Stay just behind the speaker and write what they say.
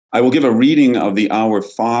I will give a reading of the Our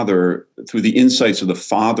Father through the insights of the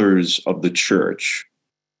fathers of the church.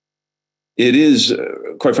 It is,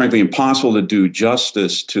 quite frankly, impossible to do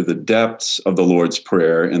justice to the depths of the Lord's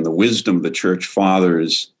Prayer and the wisdom of the church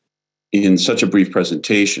fathers in such a brief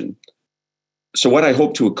presentation. So what I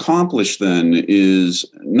hope to accomplish then is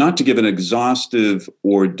not to give an exhaustive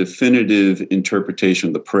or definitive interpretation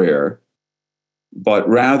of the prayer, but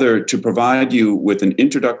rather to provide you with an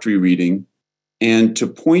introductory reading and to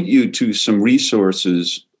point you to some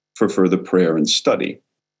resources for further prayer and study.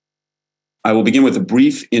 I will begin with a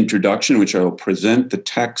brief introduction, which I will present the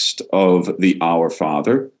text of the Our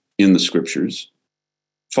Father in the Scriptures,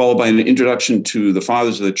 followed by an introduction to the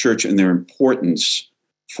Fathers of the Church and their importance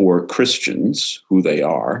for Christians, who they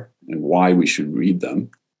are and why we should read them.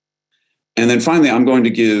 And then finally, I'm going to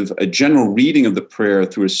give a general reading of the prayer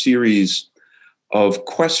through a series of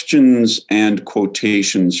questions and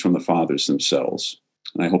quotations from the Fathers themselves.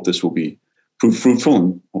 And I hope this will be fruitful,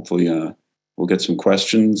 and hopefully we'll get some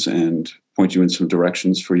questions and point you in some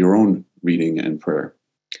directions for your own reading and prayer.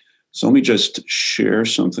 So let me just share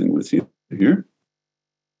something with you here.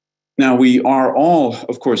 Now, we are all,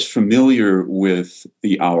 of course, familiar with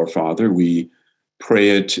the Our Father. We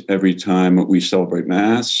pray it every time we celebrate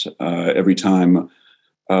Mass, every time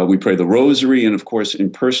we pray the Rosary, and of course, in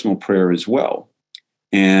personal prayer as well.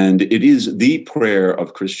 And it is the prayer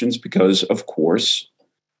of Christians because, of course,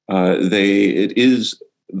 it is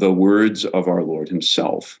the words of our Lord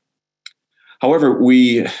himself. However,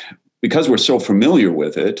 because we're so familiar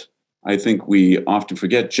with it, I think we often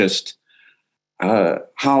forget just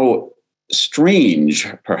how strange,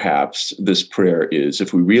 perhaps, this prayer is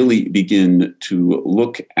if we really begin to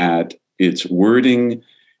look at its wording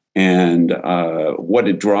and what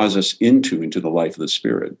it draws us into the life of the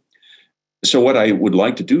Spirit. So what I would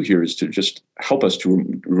like to do here is to just help us to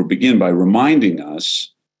begin by reminding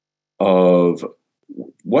us of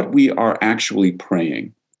what we are actually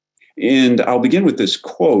praying. And I'll begin with this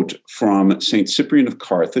quote from St. Cyprian of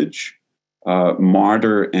Carthage,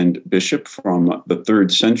 martyr and bishop from the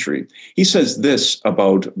 3rd century. He says this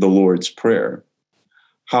about the Lord's Prayer.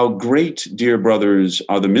 How great, dear brothers,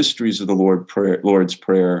 are the mysteries of the Lord's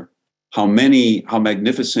Prayer. How many, how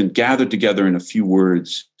magnificent, gathered together in a few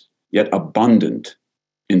words, yet abundant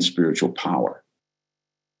in spiritual power.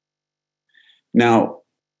 Now,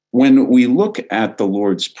 when we look at the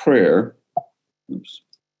Lord's Prayer,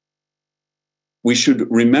 we should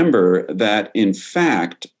remember that, in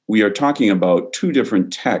fact, we are talking about two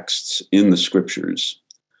different texts in the Scriptures.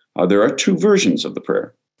 There are two versions of the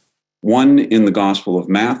prayer, one in the Gospel of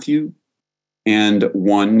Matthew and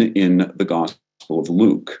one in the Gospel of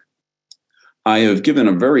Luke. I have given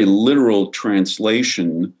a very literal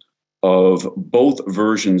translation of both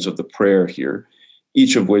versions of the prayer here,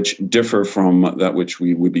 each of which differ from that which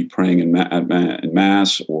we would be praying in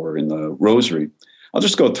Mass or in the Rosary. I'll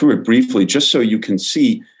just go through it briefly just so you can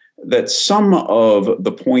see that some of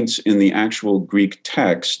the points in the actual Greek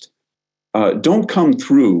text don't come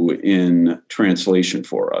through in translation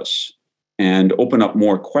for us and open up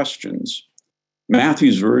more questions.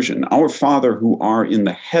 Matthew's version, Our Father who are in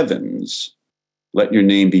the heavens, let your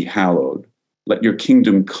name be hallowed. Let your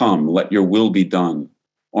kingdom come. Let your will be done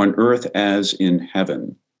on earth as in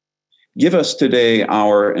heaven. Give us today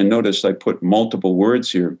and notice I put multiple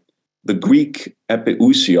words here. The Greek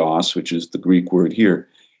epiousios, which is the Greek word here,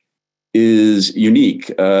 is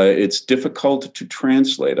unique. It's difficult to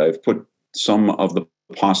translate. I've put some of the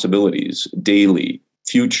possibilities: daily,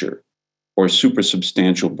 future, or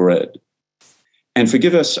supersubstantial bread. And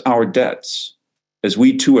forgive us our debts, as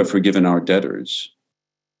we too have forgiven our debtors.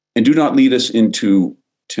 And do not lead us into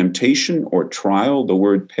temptation or trial. The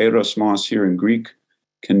word peirasmos here in Greek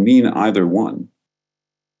can mean either one.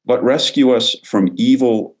 But rescue us from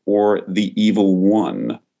evil or the evil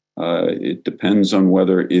one. It depends on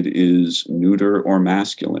whether it is neuter or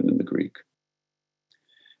masculine in the Greek.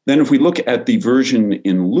 Then if we look at the version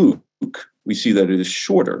in Luke, we see that it is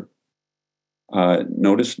shorter.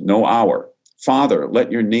 Notice, no hour. Father,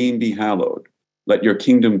 let your name be hallowed. Let your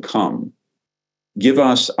kingdom come. Give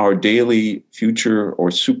us our daily, future, or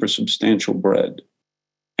supersubstantial bread.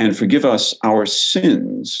 And forgive us our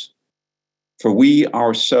sins, for we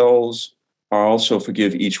ourselves are also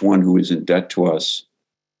forgive each one who is in debt to us,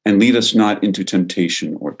 and lead us not into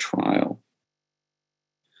temptation or trial.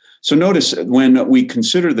 So notice when we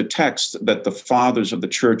consider the text that the fathers of the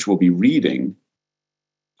church will be reading,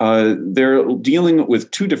 they're dealing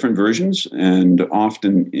with two different versions, and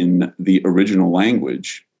often in the original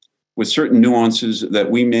language, with certain nuances that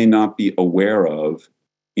we may not be aware of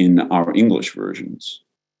in our English versions.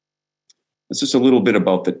 That's just a little bit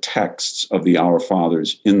about the texts of the Our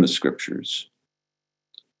Fathers in the scriptures.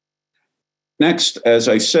 Next, as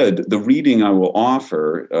I said, the reading I will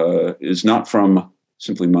offer is not from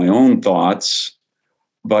simply my own thoughts,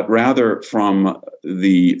 but rather from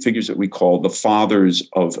the figures that we call the Fathers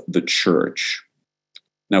of the Church.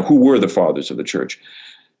 Now, who were the Fathers of the Church?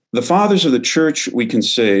 The Fathers of the Church, we can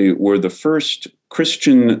say, were the first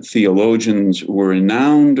Christian theologians who were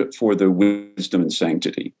renowned for their wisdom and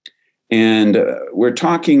sanctity. And we're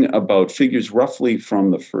talking about figures roughly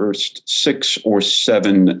from the first 6 or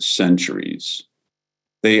 7 centuries.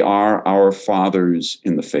 They are our fathers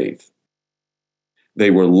in the faith.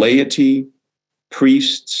 They were laity,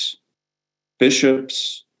 priests,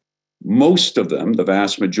 bishops. Most of them, the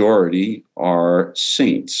vast majority, are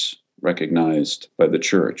saints recognized by the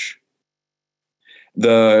church.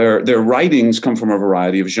 Their writings come from a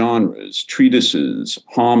variety of genres: treatises,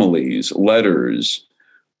 homilies, letters,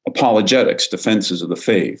 apologetics, defenses of the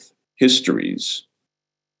faith, histories,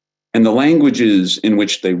 and the languages in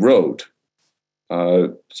which they wrote,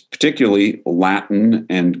 particularly Latin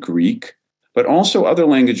and Greek, but also other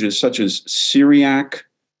languages such as Syriac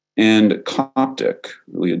and Coptic,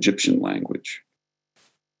 really Egyptian language.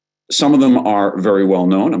 Some of them are very well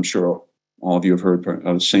known. I'm sure all of you have heard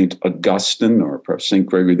of St. Augustine or perhaps St.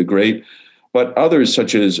 Gregory the Great, but others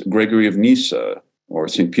such as Gregory of Nyssa or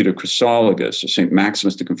St. Peter Chrysologus or St.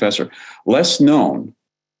 Maximus the Confessor, less known,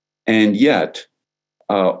 and yet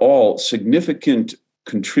all significant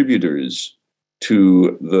contributors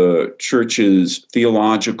to the church's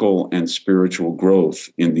theological and spiritual growth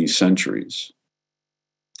in these centuries.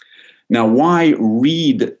 Now, why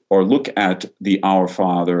read or look at the Our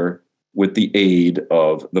Father with the aid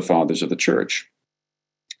of the Fathers of the Church?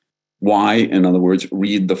 Why, in other words,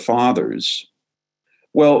 read the Fathers?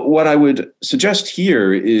 Well, what I would suggest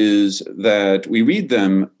here is that we read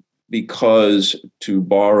them because, to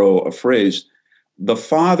borrow a phrase, the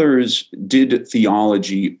Fathers did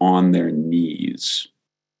theology on their knees.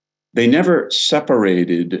 They never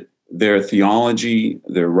separated their theology,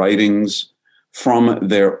 their writings, from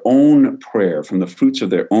their own prayer, from the fruits of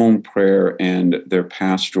their own prayer and their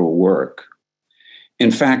pastoral work.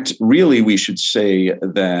 In fact, really, we should say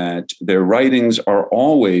that their writings are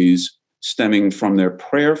always stemming from their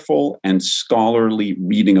prayerful and scholarly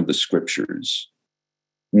reading of the scriptures,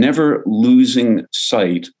 never losing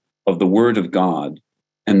sight of the Word of God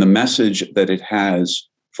and the message that it has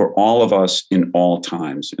for all of us in all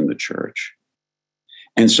times in the church.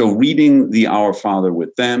 And so reading the Our Father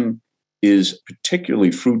with them is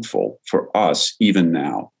particularly fruitful for us even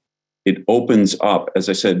now. It opens up, as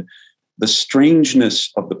I said, the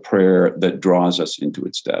strangeness of the prayer that draws us into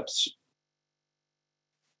its depths.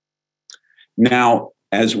 Now,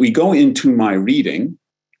 as we go into my reading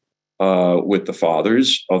with the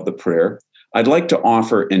Fathers of the prayer, I'd like to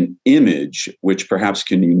offer an image which perhaps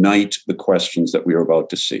can unite the questions that we are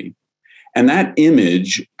about to see. And that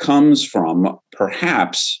image comes from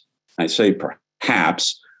perhaps, I say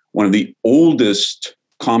perhaps, one of the oldest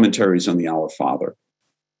commentaries on the Our Father.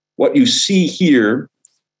 What you see here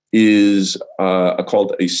is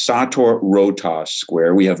called a sator rota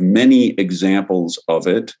square. We have many examples of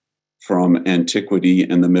it from antiquity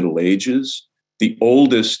and the Middle Ages. The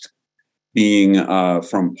oldest being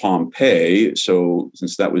from Pompeii. So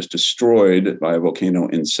since that was destroyed by a volcano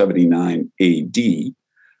in 79 AD,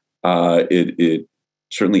 it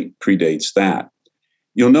certainly predates that.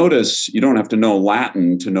 You'll notice, you don't have to know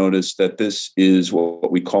Latin to notice that this is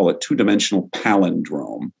what we call a two-dimensional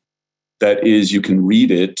palindrome. That is, you can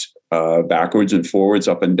read it backwards and forwards,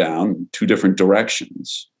 up and down, 2 different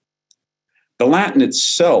directions. The Latin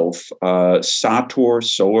itself, sator,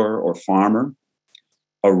 sower or farmer,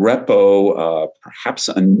 a repo, perhaps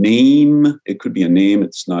a name, it could be a name,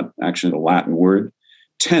 it's not actually a Latin word,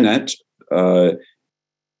 tenet,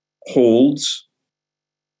 holds,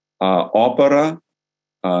 opera,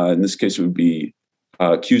 in this case, it would be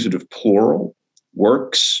accusative plural,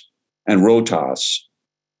 works, and rotas,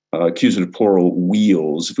 accusative plural,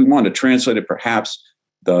 wheels. If we want to translate it, perhaps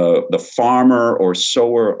the farmer or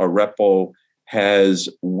sower, a repo, has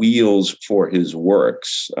wheels for his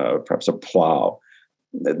works, perhaps a plow.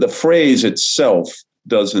 The phrase itself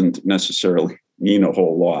doesn't necessarily mean a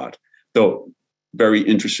whole lot, though very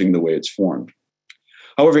interesting the way it's formed.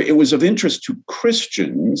 However, it was of interest to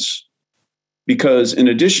Christians because in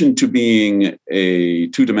addition to being a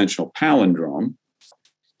two-dimensional palindrome,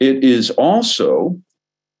 it is also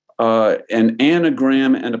an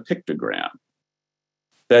anagram and a pictogram.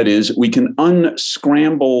 That is, we can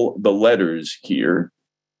unscramble the letters here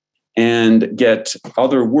and get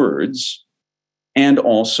other words and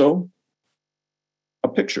also a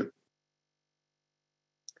picture.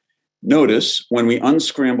 Notice when we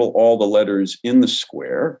unscramble all the letters in the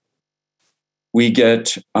square, we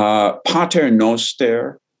get Pater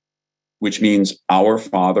Noster, which means our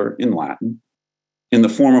Father in Latin, in the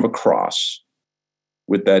form of a cross,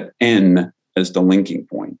 with that N as the linking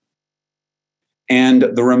point. And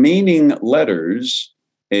the remaining letters,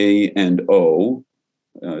 A and O,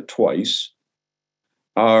 twice,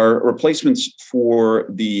 are replacements for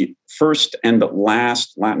the first and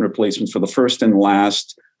last, Latin replacements for the first and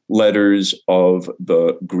last letters of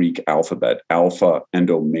the Greek alphabet, Alpha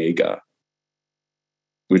and Omega,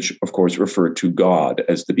 which of course refer to God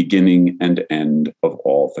as the beginning and end of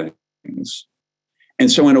all things.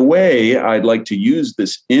 And so in a way, I'd like to use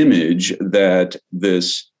this image that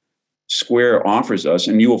this square offers us,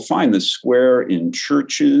 and you will find this square in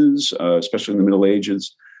churches, especially in the Middle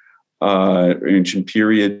Ages, ancient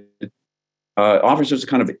period, offers us a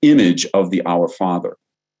kind of image of the Our Father,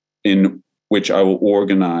 in which I will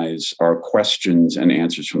organize our questions and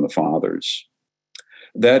answers from the Fathers.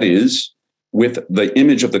 That is, with the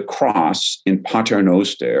image of the cross in Pater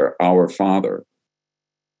Noster, Our Father,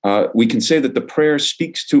 we can say that the prayer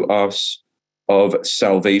speaks to us of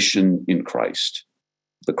salvation in Christ,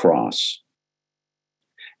 the cross.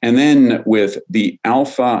 And then with the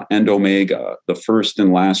Alpha and Omega, the first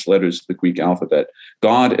and last letters of the Greek alphabet,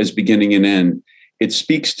 God as beginning and end, it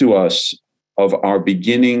speaks to us of our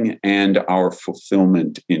beginning and our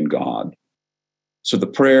fulfillment in God. So the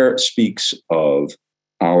prayer speaks of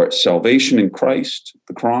our salvation in Christ,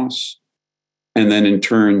 the cross, and then in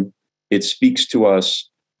turn, it speaks to us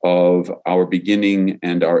of our beginning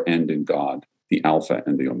and our end in God, the Alpha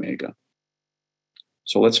and the Omega.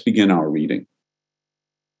 So let's begin our reading.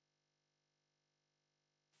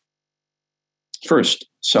 First,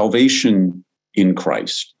 salvation in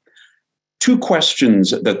Christ. Two questions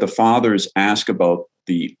that the Fathers ask about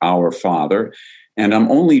the Our Father, and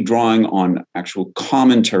I'm only drawing on actual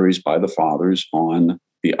commentaries by the Fathers on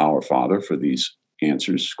the Our Father for these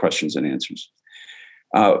answers, questions and answers.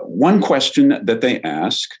 One question that they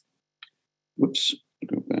ask,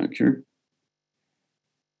 go back here,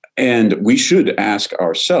 and we should ask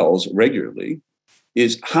ourselves regularly,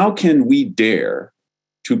 is how can we dare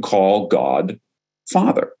to call God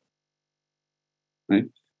Father? Right?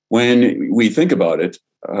 When we think about it,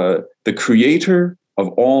 the creator of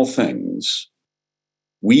all things,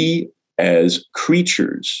 we as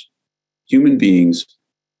creatures, human beings,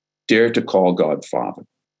 dare to call God Father.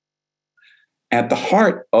 At the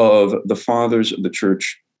heart of the Fathers of the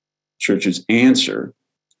Church's answer,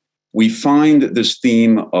 we find this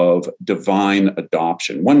theme of divine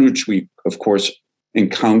adoption, one which we, of course,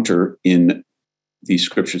 encounter in the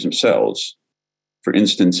scriptures themselves. For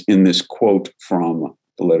instance, in this quote from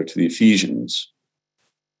the letter to the Ephesians,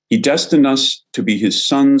 He destined us to be His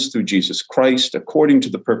sons through Jesus Christ, according to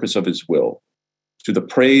the purpose of His will, to the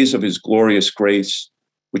praise of His glorious grace,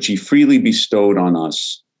 which He freely bestowed on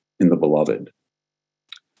us in the Beloved.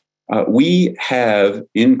 We have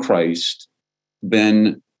in Christ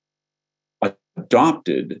been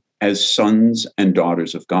adopted as sons and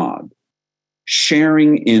daughters of God,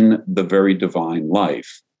 sharing in the very divine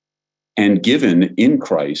life, and given in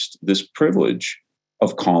Christ this privilege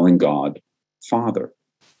of calling God Father.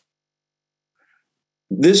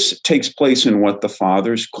 This takes place in what the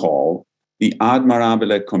Fathers call the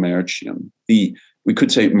admirabile commercium, we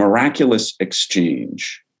could say miraculous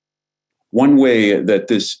exchange. One way that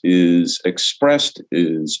this is expressed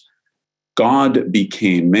is God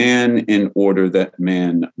became man in order that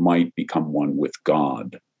man might become one with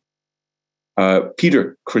God.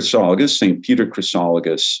 Peter Chrysologus, St. Peter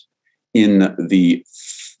Chrysologus, in the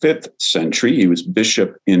 5th century, he was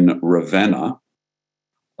bishop in Ravenna,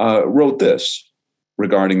 wrote this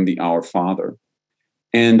regarding the Our Father.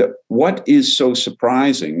 And what is so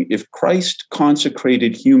surprising, if Christ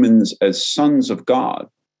consecrated humans as sons of God,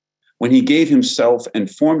 when He gave Himself and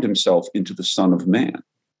formed Himself into the Son of Man,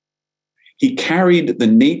 He carried the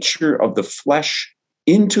nature of the flesh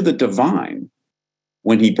into the divine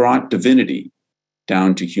when He brought divinity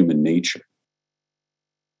down to human nature.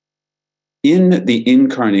 In the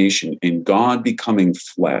incarnation, in God becoming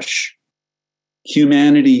flesh,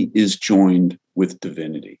 humanity is joined with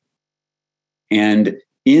divinity. And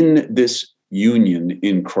in this union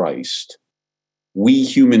in Christ, we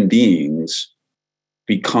human beings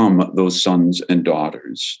become those sons and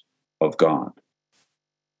daughters of God.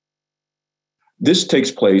 This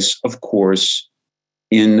takes place, of course,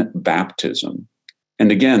 in baptism.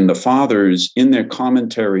 And again, the Fathers, in their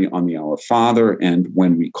commentary on the Our Father and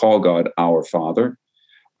when we call God Our Father,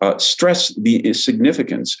 stress the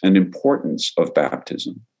significance and importance of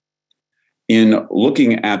baptism. in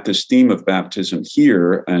looking at this theme of baptism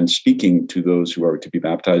here and speaking to those who are to be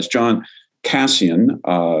baptized, John Cassian,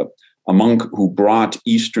 a monk who brought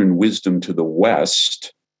Eastern wisdom to the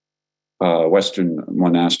West, Western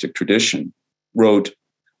monastic tradition, wrote,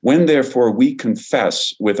 "When therefore we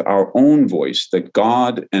confess with our own voice that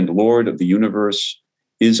God and Lord of the universe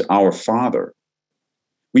is our Father,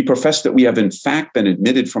 we profess that we have in fact been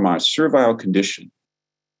admitted from our servile condition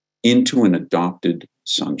into an adopted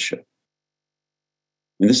sonship."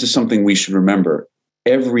 And this is something we should remember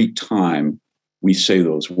every time we say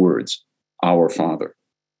those words, our Father.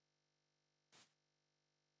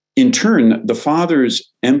 In turn, the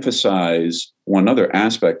fathers emphasize one other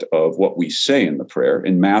aspect of what we say in the prayer.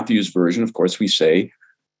 In Matthew's version, of course, we say,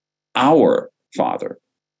 our Father,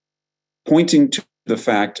 pointing to the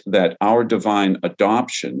fact that our divine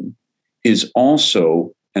adoption is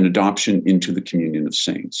also an adoption into the communion of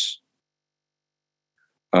saints.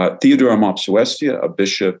 Theodore of Mopsuestia, a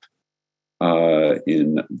bishop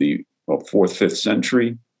in the 4th, 5th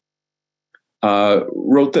century,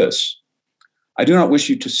 wrote this: "I do not wish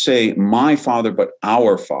you to say my Father, but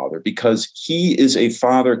our Father, because he is a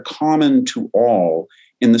Father common to all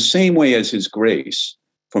in the same way as his grace,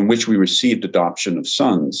 from which we received adoption of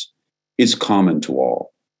sons, is common to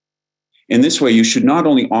all. In this way, you should not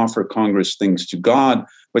only offer congruous things to God,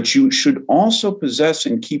 but you should also possess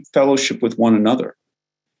and keep fellowship with one another,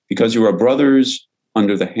 because you are brothers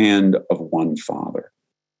under the hand of one Father."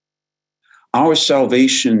 Our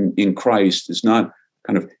salvation in Christ is not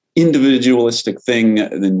kind of individualistic thing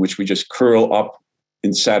in which we just curl up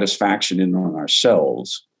in satisfaction in on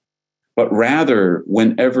ourselves, but rather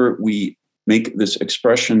whenever we make this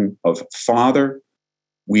expression of Father,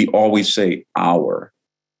 we always say our,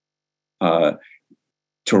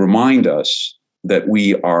 to remind us that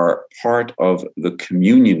we are part of the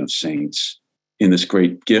communion of saints in this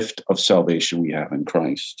great gift of salvation we have in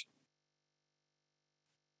Christ.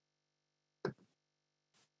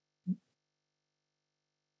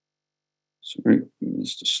 Sorry, I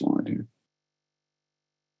missed a slide here.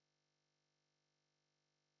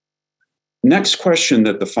 Next question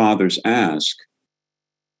that the fathers ask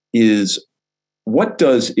is, what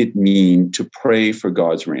does it mean to pray for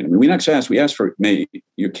God's reign? I mean, we ask for, may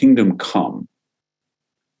your kingdom come.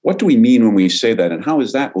 What do we mean when we say that, and how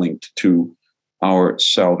is that linked to our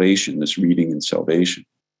salvation, this reading in salvation?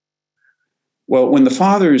 Well, when the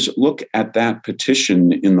fathers look at that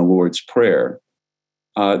petition in the Lord's Prayer,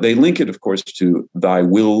 they link it, of course, to thy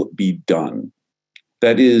will be done.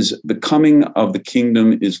 That is, the coming of the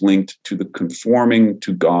kingdom is linked to the conforming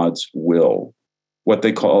to God's will, what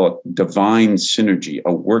they call divine synergy,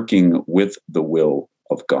 a working with the will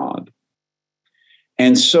of God.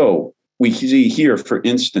 And so we see here, for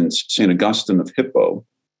instance, St. Augustine of Hippo,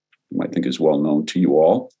 who I think is well known to you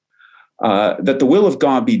all, that the will of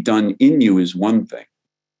God be done in you is one thing,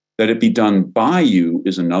 that it be done by you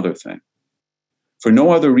is another thing. For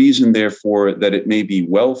no other reason, therefore, that it may be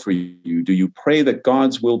well for you, do you pray that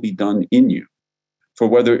God's will be done in you. For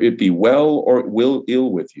whether it be well or it will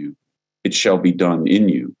ill with you, it shall be done in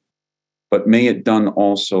you. But may it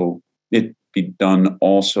be done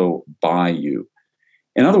also by you.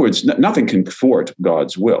 In other words, nothing can thwart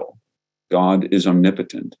God's will. God is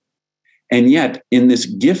omnipotent. And yet, in this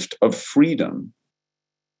gift of freedom,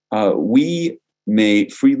 we may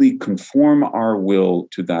freely conform our will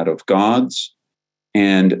to that of God's,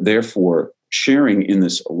 and therefore sharing in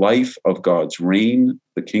this life of God's reign,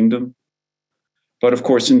 the kingdom. But of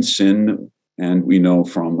course, in sin, and we know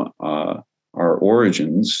from our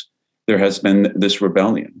origins, there has been this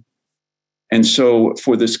rebellion. And so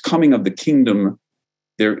for this coming of the kingdom,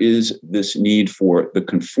 there is this need for the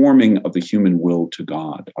conforming of the human will to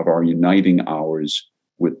God, of our uniting ours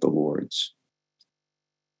with the Lord's.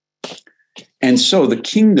 And so the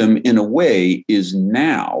kingdom, in a way, is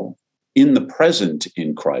now in the present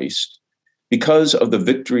in Christ because of the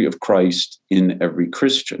victory of Christ in every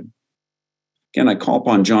Christian. Again, I call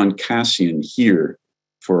upon John Cassian here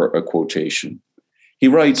for a quotation. He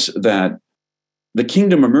writes that the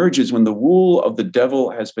kingdom emerges when the rule of the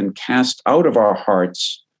devil has been cast out of our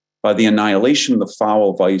hearts by the annihilation of the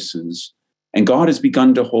foul vices, and God has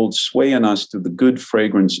begun to hold sway in us through the good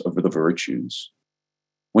fragrance of the virtues.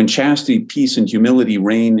 When chastity, peace, and humility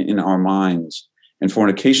reign in our minds, and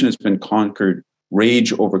fornication has been conquered,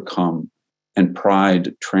 rage overcome, and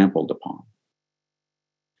pride trampled upon.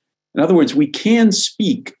 In other words, we can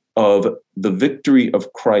speak of the victory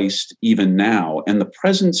of Christ even now and the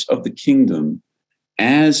presence of the kingdom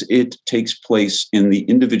as it takes place in the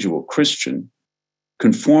individual Christian,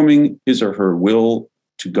 conforming his or her will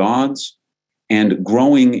to God's and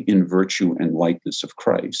growing in virtue and likeness of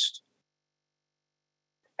Christ.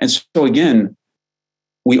 And so again,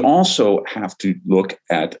 we also have to look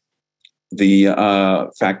at the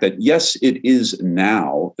fact that, yes, it is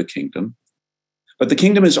now the kingdom, but the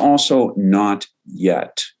kingdom is also not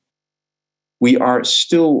yet. We are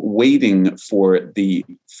still waiting for the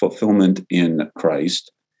fulfillment in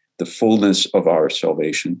Christ, the fullness of our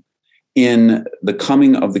salvation, in the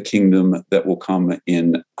coming of the kingdom that will come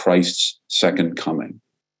in Christ's second coming,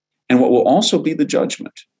 and what will also be the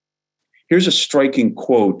judgment. Here's a striking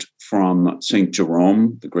quote from St.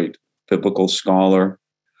 Jerome, the great biblical scholar.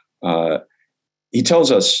 He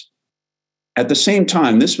tells us, at the same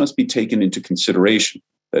time, this must be taken into consideration.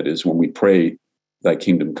 That is, when we pray, thy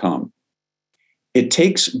kingdom come. It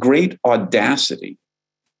takes great audacity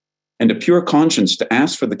and a pure conscience to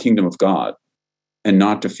ask for the kingdom of God and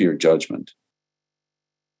not to fear judgment.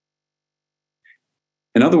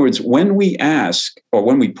 In other words, when we ask, or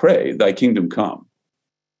when we pray, thy kingdom come,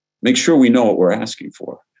 make sure we know what we're asking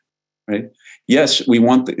for, right? Yes, we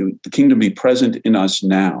want the kingdom to be present in us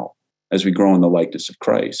now as we grow in the likeness of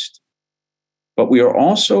Christ. But we are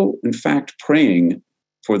also, in fact, praying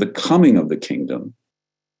for the coming of the kingdom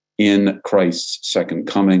in Christ's second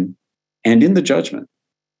coming and in the judgment.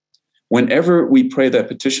 Whenever we pray that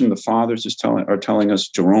petition, the fathers are telling us,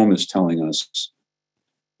 Jerome is telling us,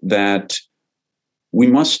 that we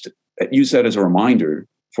must use that as a reminder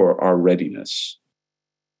for our readiness.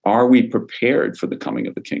 Are we prepared for the coming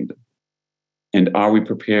of the kingdom? And are we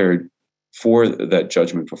prepared for that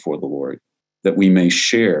judgment before the Lord, that we may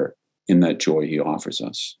share in that joy he offers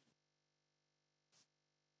us?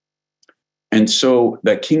 And so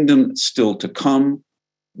that kingdom still to come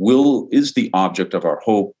is the object of our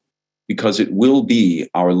hope, because it will be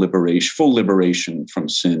our liberation, full liberation from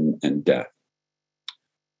sin and death.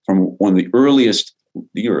 From one of the earliest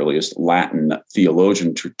Latin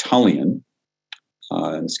theologian, Tertullian,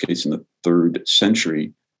 in this case in the 3rd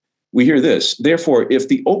century, we hear this: therefore, if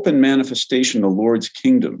the open manifestation of the Lord's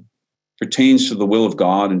kingdom pertains to the will of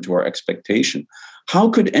God and to our expectation, how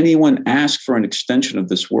could anyone ask for an extension of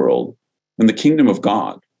this world when the kingdom of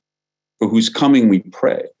God, for whose coming we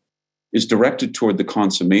pray, is directed toward the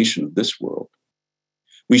consummation of this world?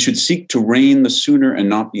 We should seek to reign the sooner and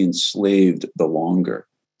not be enslaved the longer.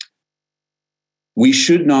 We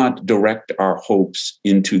should not direct our hopes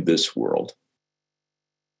into this world.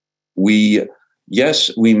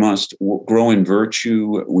 Yes, we must grow in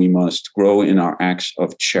virtue. We must grow in our acts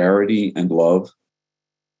of charity and love,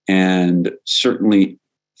 and certainly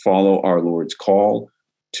follow our Lord's call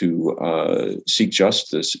to seek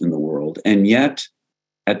justice in the world. And yet,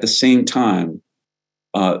 at the same time,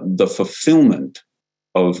 the fulfillment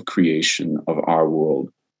of creation of our world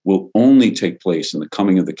will only take place in the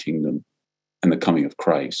coming of the kingdom and the coming of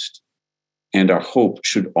Christ. And our hope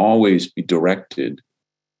should always be directed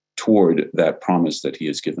toward that promise that he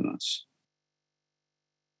has given us.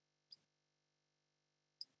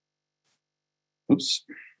 Oops.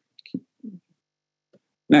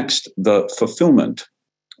 Next, the fulfillment,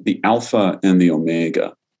 the Alpha and the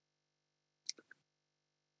Omega.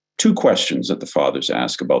 2 questions that the fathers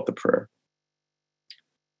ask about the prayer.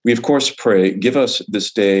 We, of course, pray, give us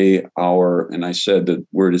this day our, and I said the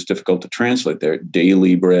word is difficult to translate there,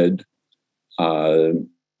 daily bread,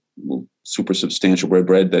 super substantial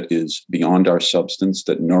bread that is beyond our substance,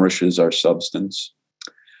 that nourishes our substance.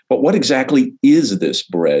 But what exactly is this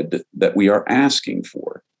bread that we are asking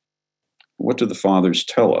for? What do the fathers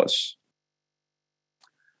tell us?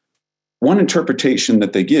 One interpretation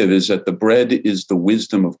that they give is that the bread is the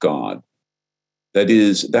wisdom of God. That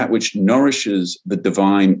is, that which nourishes the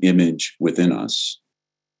divine image within us.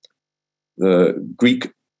 The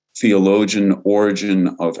Greek theologian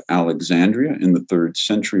Origen of Alexandria in the 3rd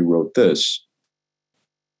century wrote this: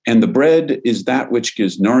 and the bread is that which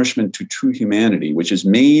gives nourishment to true humanity, which is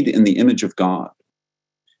made in the image of God.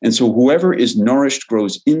 And so whoever is nourished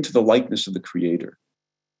grows into the likeness of the Creator.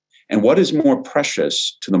 And what is more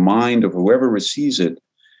precious to the mind of whoever receives it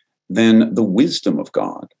than the wisdom of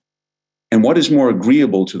God? And what is more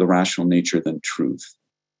agreeable to the rational nature than truth?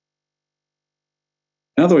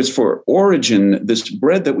 In other words, for Origen, this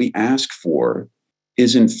bread that we ask for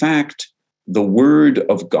is in fact the word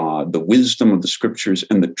of God, the wisdom of the scriptures,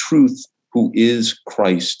 and the truth, who is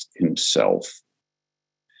Christ himself.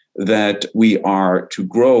 That we are to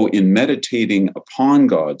grow in meditating upon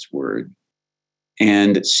God's word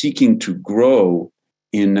and seeking to grow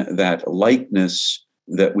in that likeness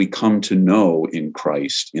that we come to know in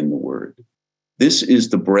Christ in the word. This is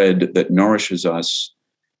the bread that nourishes us,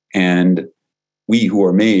 and we who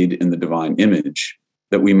are made in the divine image,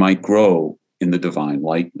 that we might grow in the divine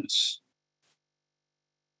likeness.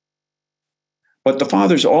 But the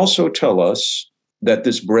fathers also tell us that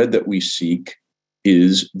this bread that we seek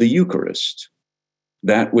is the Eucharist,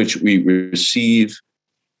 that which we receive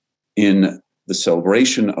in the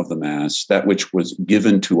celebration of the Mass, that which was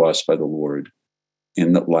given to us by the Lord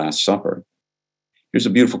in the Last Supper. Here's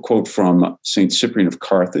a beautiful quote from St. Cyprian of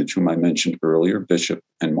Carthage, whom I mentioned earlier, bishop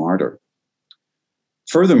and martyr.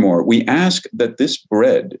 Furthermore, we ask that this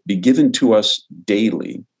bread be given to us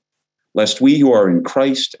daily, lest we who are in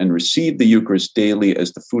Christ and receive the Eucharist daily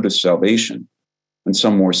as the food of salvation, when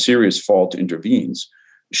some more serious fault intervenes,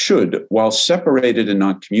 should, while separated and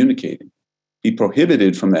not communicating, be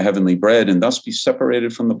prohibited from the heavenly bread and thus be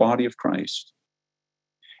separated from the body of Christ.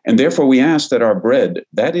 And therefore we ask that our bread,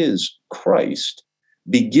 that is Christ,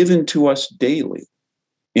 be given to us daily,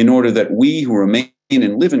 in order that we who remain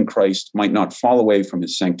and live in Christ might not fall away from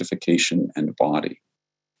his sanctification and body.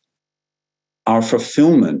 Our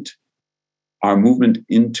fulfillment, our movement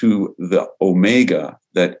into the Omega,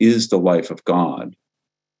 that is the life of God,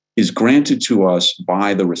 is granted to us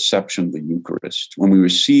by the reception of the Eucharist, when we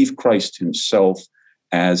receive Christ himself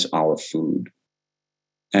as our food.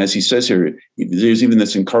 As he says here, there's even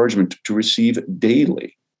this encouragement to receive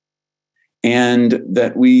daily. And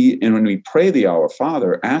that when we pray the Our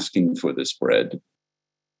Father, asking for this bread,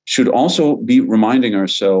 should also be reminding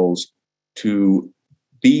ourselves to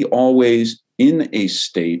be always in a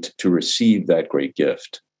state to receive that great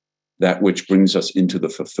gift, that which brings us into the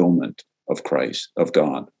fulfillment of Christ, of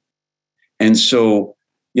God. And so,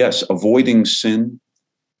 yes, avoiding sin,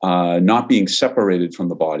 not being separated from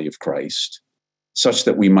the body of Christ, such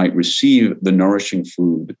that we might receive the nourishing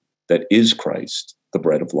food that is Christ, the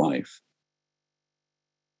bread of life.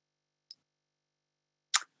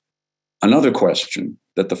 Another question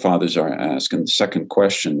that the fathers are asked, and the second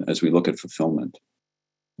question as we look at fulfillment: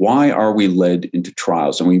 why are we led into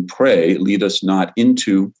trials? And we pray, lead us not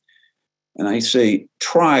into, and I say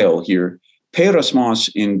trial here,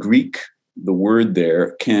 perasmos in Greek, the word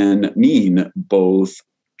there can mean both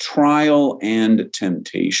trial and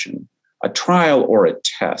temptation, a trial or a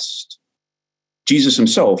test. Jesus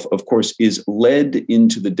himself, of course, is led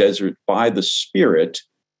into the desert by the Spirit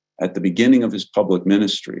at the beginning of his public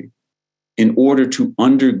ministry in order to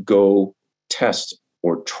undergo test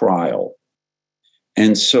or trial.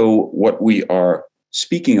 And so what we are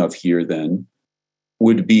speaking of here then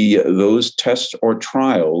would be those tests or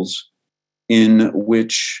trials in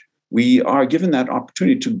which we are given that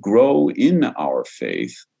opportunity to grow in our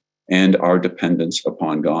faith and our dependence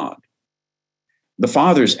upon God. The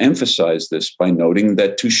fathers emphasize this by noting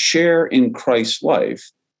that to share in Christ's life,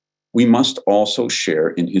 we must also share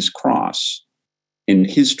in his cross, in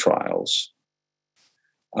his trials.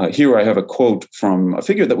 Here I have a quote from a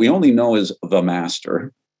figure that we only know as the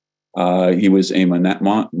Master. He was a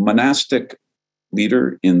monastic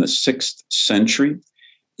leader in the 6th century,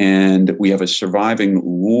 and we have a surviving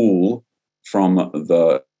rule from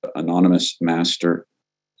the anonymous Master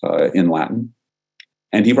in Latin.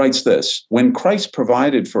 And he writes this: when Christ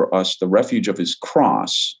provided for us the refuge of his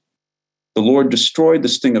cross, the Lord destroyed the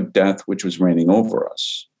sting of death which was reigning over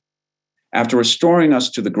us. After restoring us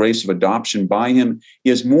to the grace of adoption by him, he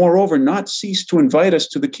has moreover not ceased to invite us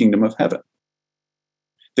to the kingdom of heaven.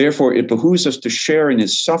 Therefore, it behooves us to share in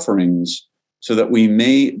his sufferings so that we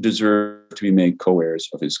may deserve to be made co-heirs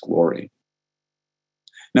of his glory.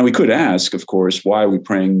 Now, we could ask, of course, why are we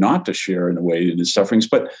praying not to share in a way in his sufferings?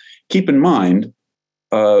 But keep in mind,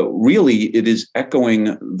 really, it is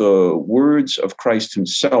echoing the words of Christ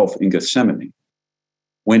himself in Gethsemane,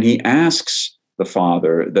 when he asks the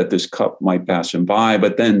Father that this cup might pass him by,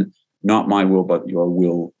 but then not my will, but your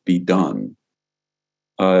will be done.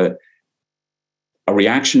 A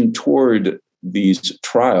reaction toward these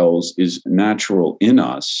trials is natural in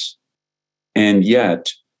us, and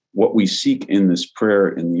yet what we seek in this prayer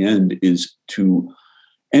in the end is to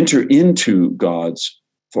enter into God's,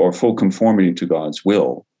 for full conformity to God's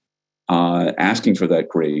will, asking for that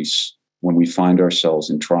grace when we find ourselves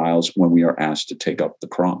in trials, when we are asked to take up the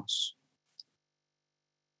cross.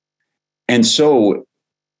 And so,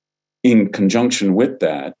 in conjunction with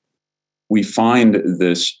that, we find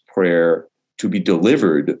this prayer to be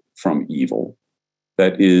delivered from evil.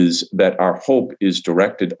 That is, that our hope is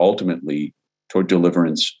directed ultimately toward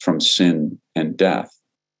deliverance from sin and death,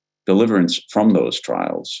 deliverance from those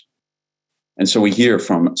trials. And so we hear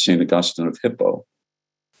from St. Augustine of Hippo.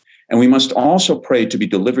 And we must also pray to be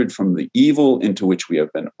delivered from the evil into which we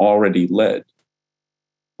have been already led.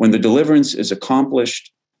 When the deliverance is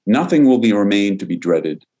accomplished, nothing will be remain to be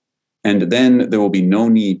dreaded, and then there will be no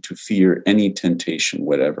need to fear any temptation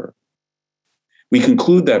whatever. We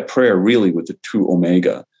conclude that prayer really with the true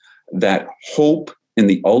Omega, that hope in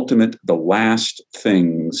the ultimate, the last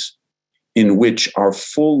things, in which our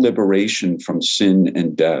full liberation from sin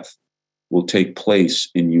and death will take place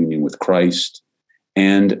in union with Christ,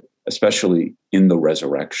 and especially in the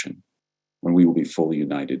resurrection, when we will be fully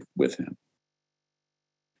united with him.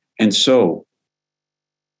 And so,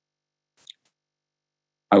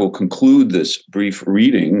 I will conclude this brief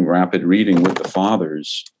reading, rapid reading with the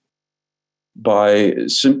Fathers, by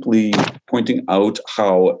simply pointing out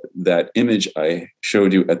how that image I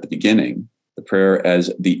showed you at the beginning, the prayer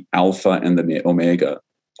as the Alpha and the Omega,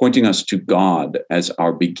 pointing us to God as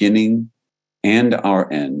our beginning and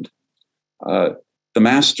our end. The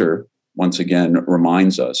Master, once again,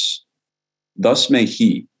 reminds us, thus may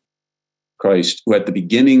he, Christ, who at the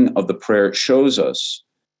beginning of the prayer shows us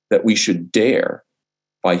that we should dare,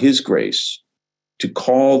 by his grace, to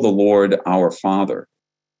call the Lord our Father,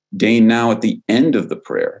 deign now at the end of the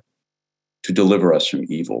prayer to deliver us from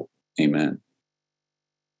evil. Amen.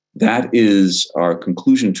 That is our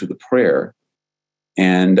conclusion to the prayer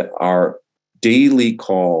and our daily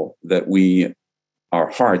call that our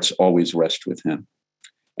hearts always rest with him.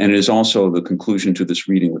 And it is also the conclusion to this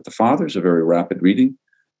reading with the Fathers, a very rapid reading,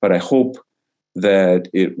 but I hope that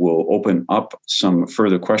it will open up some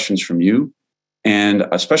further questions from you. And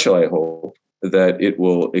especially I hope that it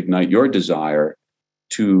will ignite your desire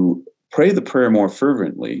to pray the prayer more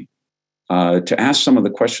fervently, to ask some of the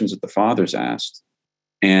questions that the Fathers asked.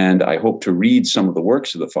 And I hope to read some of the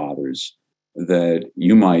works of the Fathers that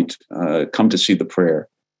you might come to see the prayer,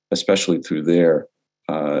 especially through their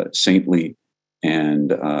saintly and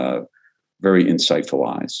very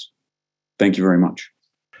insightful eyes. Thank you very much.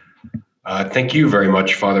 Thank you very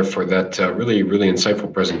much, Father, for that really, really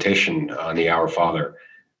insightful presentation on the Our Father.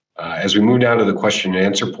 As we move down to the question and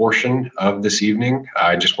answer portion of this evening,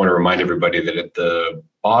 I just want to remind everybody that at the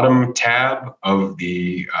bottom tab of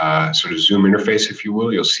the sort of Zoom interface, if you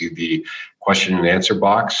will, you'll see the question and answer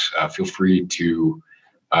box. Feel free to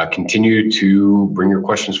continue to bring your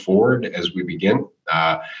questions forward as we begin.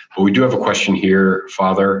 But we do have a question here,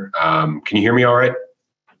 Father. Can you hear me all right?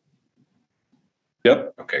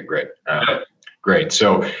 Yep. Okay, great. Great.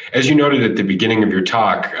 So as you noted at the beginning of your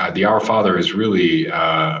talk, the Our Father is really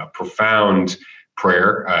a profound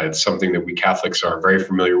prayer. It's something that we Catholics are very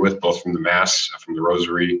familiar with, both from the Mass, from the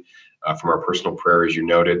Rosary, from our personal prayer, as you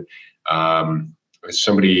noted.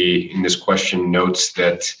 Somebody in this question notes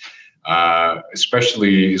that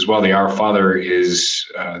especially as well, the Our Father is,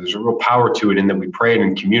 there's a real power to it in that we pray it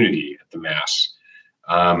in community at the Mass.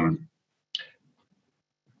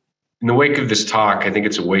 In the wake of this talk, I think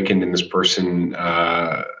it's awakened in this person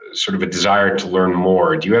sort of a desire to learn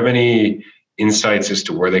more. Do you have any insights as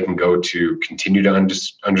to where they can go to continue to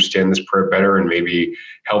understand this prayer better and maybe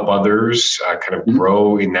help others kind of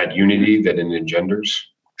grow in that unity that it engenders?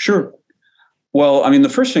 Sure. Well, I mean, the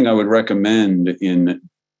first thing I would recommend in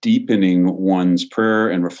deepening one's prayer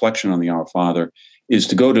and reflection on the Our Father is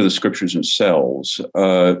to go to the scriptures themselves.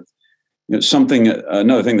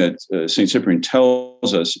 Another thing that St. Cyprian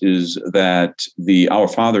tells us is that the Our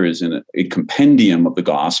Father is in a compendium of the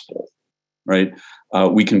gospel, right?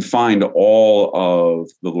 We can find all of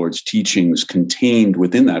the Lord's teachings contained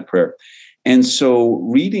within that prayer. And so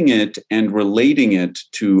reading it and relating it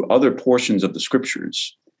to other portions of the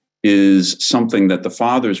scriptures is something that the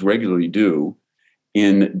Fathers regularly do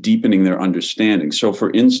in deepening their understanding. So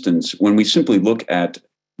for instance, when we simply look at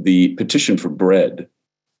the petition for bread,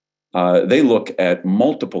 they look at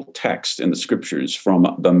multiple texts in the scriptures,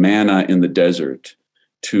 from the manna in the desert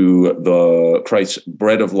to the Christ's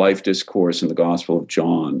bread of life discourse in the Gospel of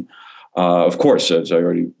John. Of course, as I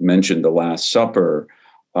already mentioned, the Last Supper,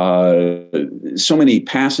 so many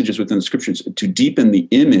passages within the scriptures to deepen the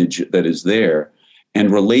image that is there and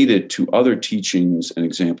relate it to other teachings and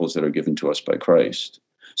examples that are given to us by Christ.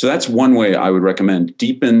 So that's one way I would recommend: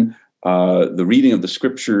 deepen the reading of the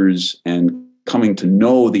scriptures and coming to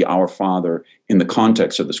know the Our Father in the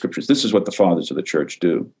context of the scriptures. This is what the Fathers of the Church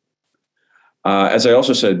do. As I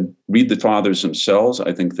also said, read the Fathers themselves.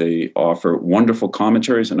 I think they offer wonderful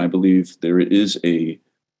commentaries, and I believe there is a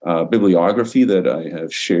bibliography that I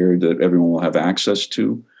have shared that everyone will have access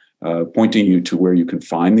to, pointing you to where you can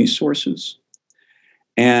find these sources.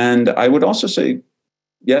 And I would also say,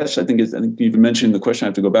 yes, I think you've mentioned the question, I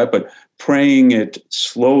have to go back, but praying it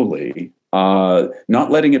slowly,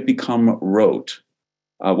 not letting it become rote.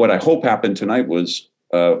 What I hope happened tonight was,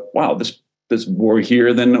 wow, there's more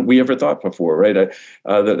here than we ever thought before, right?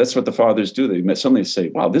 That's what the Fathers do. They suddenly say,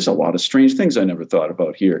 wow, there's a lot of strange things I never thought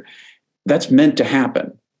about here. That's meant to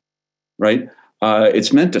happen, right?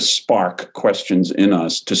 It's meant to spark questions in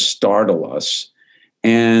us, to startle us.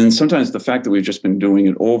 And sometimes the fact that we've just been doing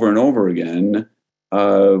it over and over again,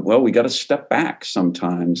 we got to step back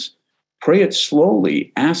sometimes pray it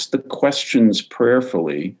slowly, ask the questions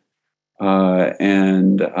prayerfully,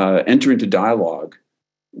 and enter into dialogue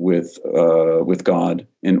with God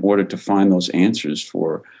in order to find those answers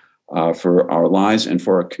for our lives and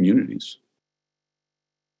for our communities.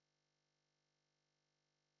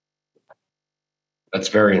 That's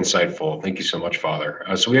very insightful. Thank you so much, Father.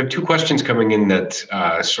 So we have two questions coming in that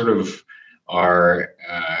sort of are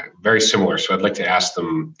very similar. So I'd like to ask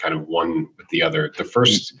them kind of one with the other. The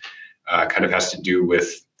first kind of has to do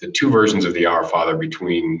with the two versions of the Our Father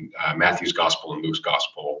between Matthew's Gospel and Luke's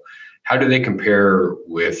Gospel. How do they compare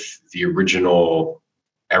with the original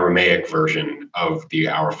Aramaic version of the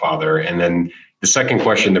Our Father? And then the second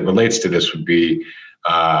question that relates to this would be,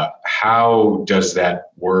 how does that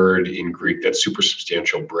word in Greek, that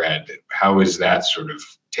supersubstantial bread, how is that sort of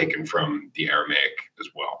taken from the Aramaic as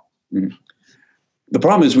well? Mm-hmm. The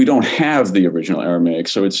problem is we don't have the original Aramaic,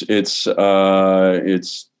 so it's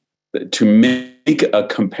to make a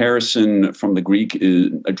comparison from the Greek,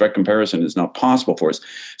 a direct comparison is not possible for us.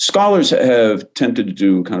 Scholars have attempted to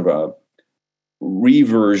do kind of a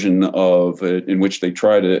reversion of it in which they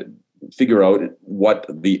try to figure out what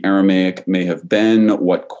the Aramaic may have been,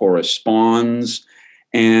 what corresponds.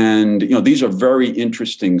 And, these are very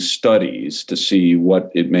interesting studies to see what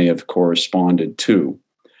it may have corresponded to.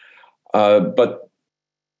 But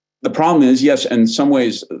the problem is, yes, in some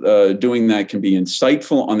ways, doing that can be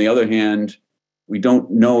insightful. On the other hand, we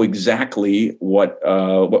don't know exactly what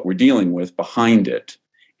we're dealing with behind it.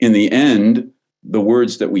 In the end, the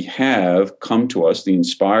words that we have come to us, the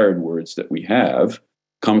inspired words that we have,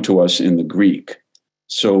 come to us in the Greek.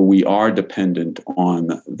 So we are dependent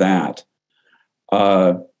on that.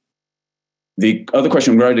 The other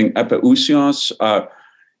question regarding epousios,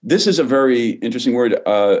 this is a very interesting word.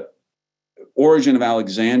 Origen of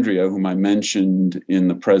Alexandria, whom I mentioned in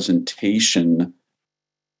the presentation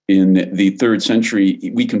in the 3rd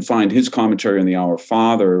century, we can find his commentary on the Our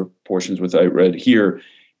Father, portions which I read here,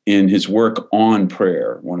 in his work on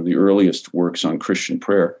prayer, one of the earliest works on Christian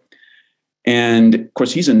prayer. And of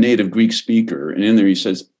course, he's a native Greek speaker. And in there he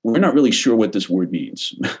says, we're not really sure what this word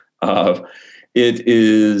means. It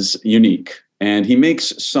is unique. And he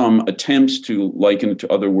makes some attempts to liken it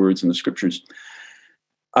to other words in the scriptures.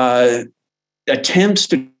 Attempts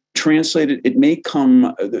to translate it, it may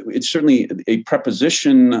come, it's certainly a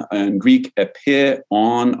preposition in Greek, epi,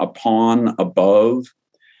 on, upon, above.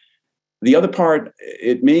 The other part,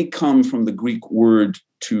 it may come from the Greek word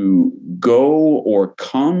to go or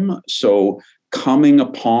come, so coming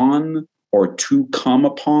upon or to come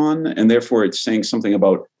upon, and therefore it's saying something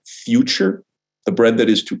about future, the bread that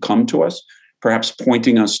is to come to us, perhaps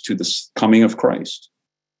pointing us to the coming of Christ.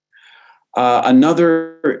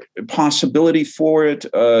 Another possibility for it,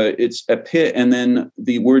 it's epi, and then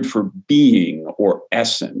the word for being or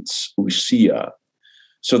essence, ousia.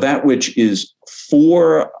 So that which is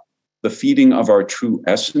for the feeding of our true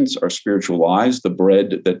essence, our spiritual lives, the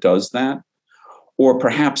bread that does that, or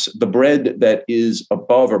perhaps the bread that is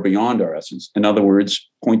above or beyond our essence. In other words,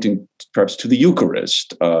 pointing perhaps to the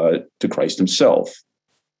Eucharist, to Christ himself.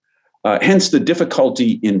 Hence the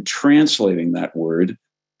difficulty in translating that word.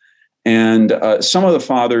 And some of the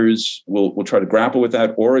fathers will try to grapple with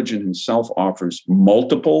that. Origen himself offers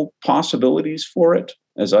multiple possibilities for it,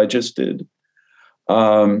 as I just did.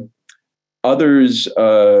 Others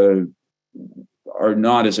are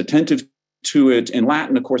not as attentive to it. In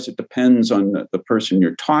Latin, of course, it depends on the person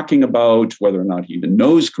you're talking about, whether or not he even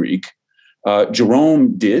knows Greek.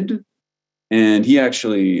 Jerome did, and he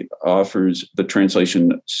actually offers the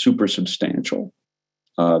translation supersubstantial,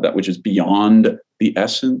 that which is beyond the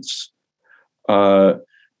essence.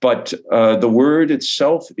 But the word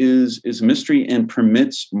itself is mystery and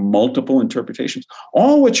permits multiple interpretations,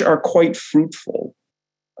 all which are quite fruitful.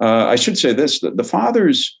 I should say this, that the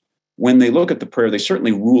fathers, when they look at the prayer, they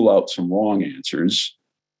certainly rule out some wrong answers,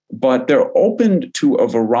 but they're open to a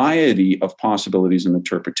variety of possibilities and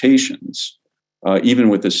interpretations, even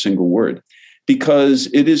with this single word, because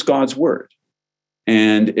it is God's word.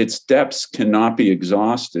 And its depths cannot be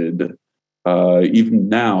exhausted, even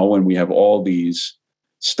now when we have all these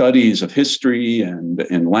studies of history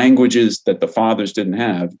and languages that the fathers didn't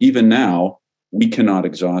have. Even now, we cannot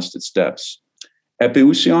exhaust its depths.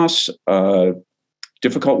 Epousios,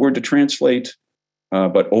 difficult word to translate,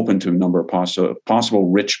 but open to a number of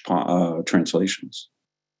possible rich translations.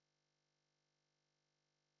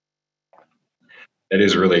 That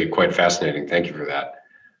is really quite fascinating. Thank you for that.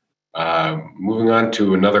 Moving on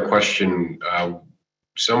to another question.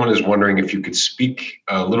 someone is wondering if you could speak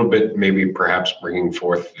a little bit, maybe perhaps bringing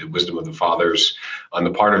forth the wisdom of the fathers on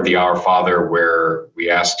the part of the Our Father, where we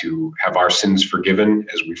ask to have our sins forgiven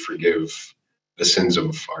as we forgive the sins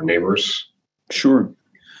of our neighbors. Sure.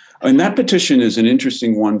 And that petition is an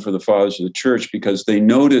interesting one for the fathers of the church because they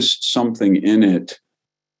noticed something in it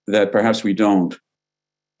that perhaps we don't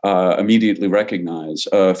immediately recognize.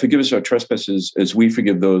 Forgive us our trespasses as we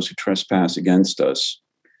forgive those who trespass against us.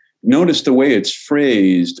 Notice the way it's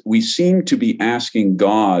phrased. We seem to be asking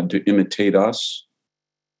God to imitate us.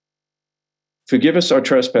 Forgive us our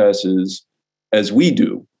trespasses as we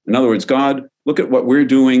do. In other words, God, look at what we're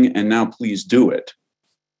doing and now please do it.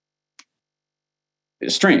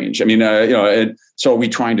 It's strange. I mean, so are we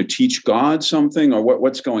trying to teach God something, or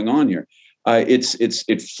what's going on here?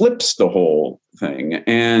 It flips the whole thing,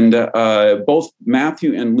 and both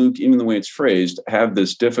Matthew and Luke, even the way it's phrased, have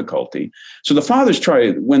this difficulty. So the fathers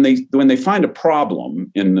try when they find a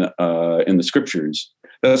problem in the scriptures.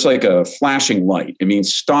 That's like a flashing light. It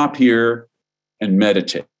means stop here and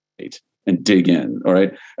meditate and dig in. All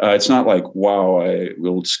right, it's not like wow,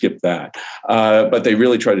 we'll skip that, but they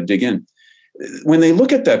really try to dig in. When they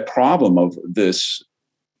look at that problem of this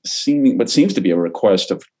what seems to be a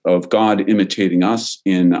request of God imitating us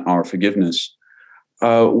in our forgiveness,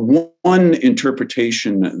 one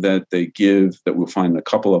interpretation that they give, that we'll find in a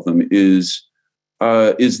couple of them, is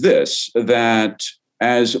this, that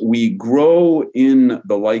as we grow in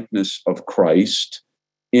the likeness of Christ,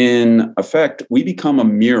 in effect, we become a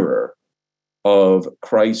mirror of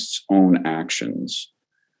Christ's own actions,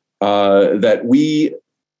 that we,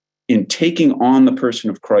 in taking on the person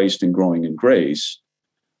of Christ and growing in grace,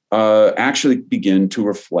 actually begin to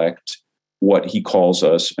reflect what he calls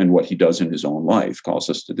us and what he does in his own life, calls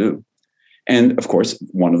us to do. And of course,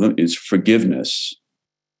 one of them is forgiveness,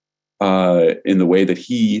 in the way that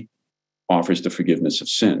he offers the forgiveness of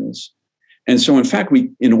sins. And so, in fact,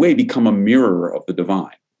 we, in a way, become a mirror of the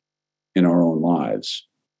divine in our own lives.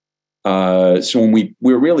 So when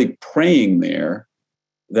we're really praying there,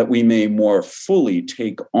 that we may more fully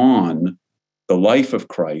take on the life of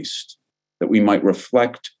Christ, that we might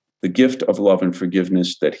reflect the gift of love and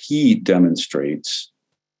forgiveness that he demonstrates.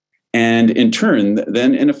 And in turn,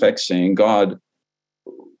 then in effect saying, God,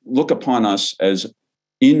 look upon us as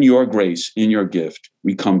in your grace, in your gift,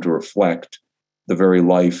 we come to reflect the very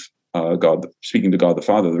life, God, speaking to God the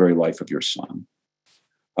Father, the very life of your Son.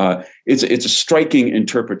 It's a striking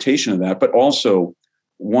interpretation of that, but also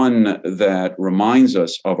one that reminds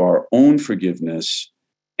us of our own forgiveness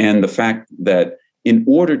and the fact that in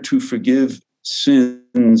order to forgive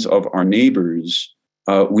sins of our neighbors,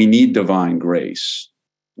 we need divine grace.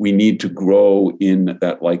 We need to grow in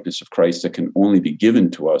that likeness of Christ that can only be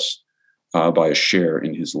given to us by a share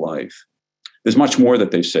in his life. There's much more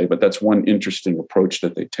that they say, but that's one interesting approach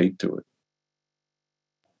that they take to it.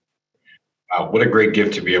 Wow, what a great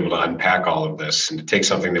gift to be able to unpack all of this and to take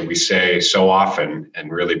something that we say so often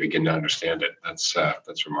and really begin to understand it. That's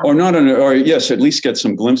remarkable. Or yes, at least get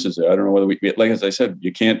some glimpses of it. I don't know whether like as I said,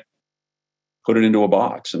 you can't put it into a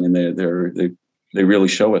box. I mean, they really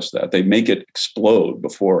show us that. They make it explode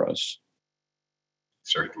before us.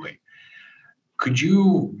 Certainly. Could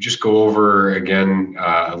you just go over again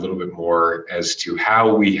a little bit more as to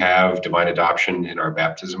how we have divine adoption in our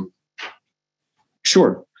baptism?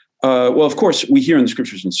 Sure. Well, of course, we hear in the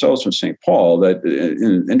scriptures themselves from St. Paul that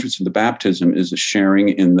entrance into baptism is a sharing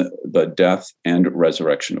in the death and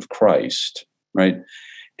resurrection of Christ, right?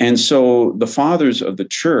 And so the fathers of the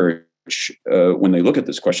church, when they look at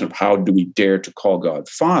this question of how do we dare to call God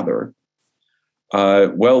Father,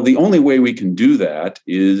 well, the only way we can do that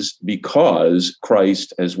is because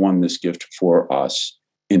Christ has won this gift for us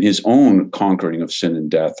in his own conquering of sin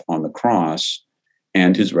and death on the cross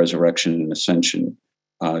and his resurrection and ascension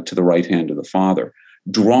to the right hand of the Father,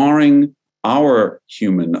 drawing our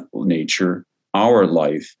human nature, our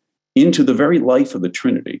life, into the very life of the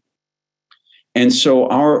Trinity. And so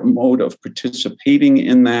our mode of participating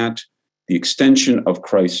in that, the extension of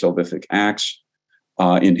Christ's salvific acts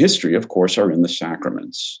in history, of course, are in the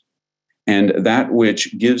sacraments. And that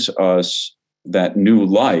which gives us that new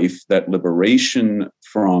life, that liberation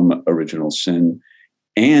from original sin,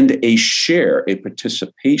 and a share, a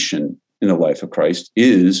participation in the life of Christ,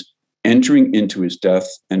 is entering into his death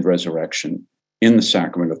and resurrection in the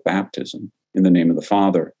sacrament of baptism, in the name of the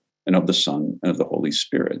Father and of the Son and of the Holy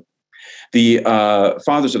Spirit. The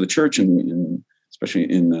fathers of the church,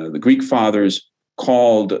 especially in the Greek fathers,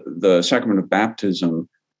 called the sacrament of baptism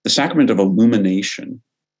the sacrament of illumination,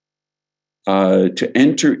 to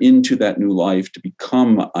enter into that new life, to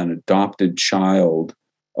become an adopted child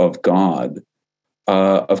of God,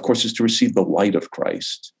 of course, is to receive the light of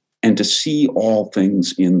Christ and to see all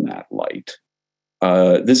things in that light.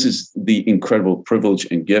 This is the incredible privilege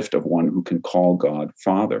and gift of one who can call God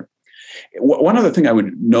Father. One other thing I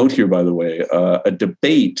would note here, by the way, a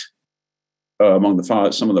debate among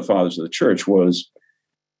some of the fathers of the church was,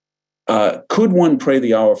 could one pray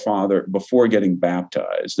the Our Father before getting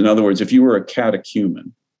baptized? In other words, if you were a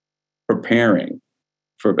catechumen preparing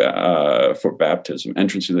for baptism,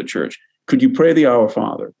 entrance to the church, could you pray the Our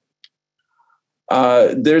Father?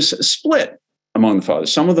 There's a split among the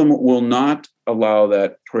fathers. Some of them will not allow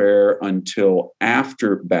that prayer until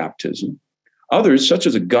after baptism. Others, such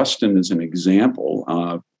as Augustine as an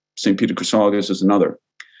example, St. Peter Chrysologus is another,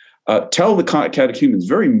 tell the catechumens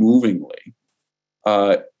very movingly,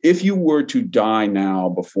 if you were to die now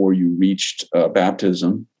before you reached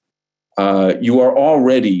baptism, you are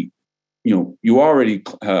already,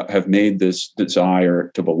 have made this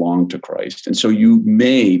desire to belong to Christ. And so you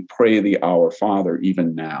may pray the Our Father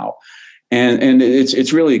even now. And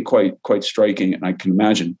it's really quite striking, and I can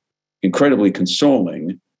imagine incredibly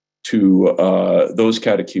consoling to those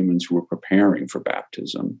catechumens who are preparing for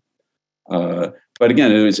baptism. But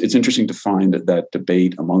again, it's interesting to find that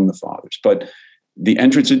debate among the fathers. But the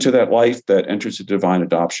entrance into that life, that entrance into divine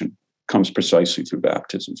adoption, comes precisely through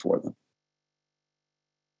baptism for them.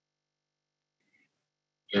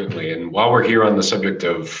 Certainly. And while we're here on the subject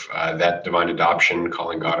of that divine adoption,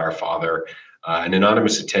 calling God our Father, an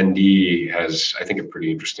anonymous attendee has, I think, a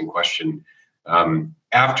pretty interesting question.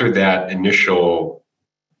 After that initial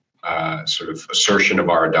sort of assertion of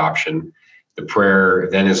our adoption, the prayer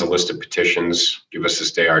then is a list of petitions. Give us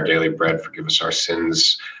this day our daily bread, forgive us our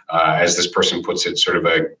sins. As this person puts it, sort of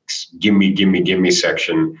a gimme, gimme, gimme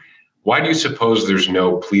section. Why do you suppose there's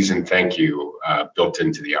no please and thank you built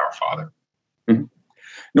into the Our Father? Mm-hmm.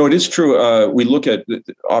 No, it is true. We look at,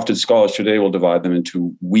 often scholars today will divide them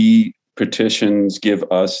into we petitions, give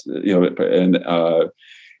us, and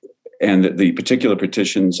the particular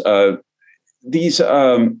petitions. Our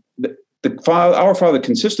Father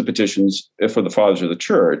consists of petitions for the fathers of the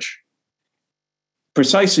church,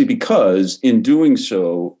 precisely because in doing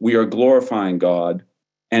so, we are glorifying God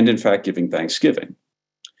and, in fact, giving thanksgiving.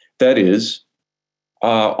 That is,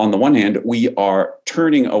 on the one hand, we are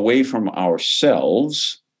turning away from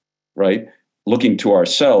ourselves, right? Looking to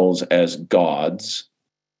ourselves as gods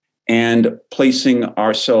and placing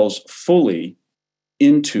ourselves fully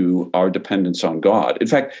into our dependence on God. In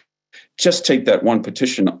fact, just take that one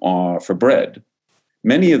petition for bread.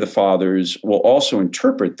 Many of the fathers will also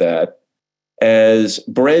interpret that as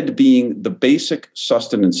bread being the basic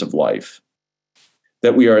sustenance of life,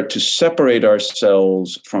 that we are to separate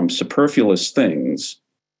ourselves from superfluous things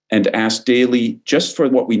and ask daily just for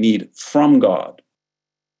what we need from God.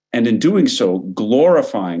 And in doing so,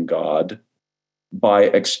 glorifying God by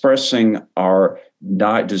expressing our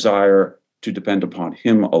desire to depend upon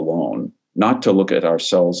Him alone, not to look at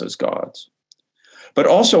ourselves as gods. But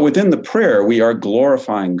also within the prayer, we are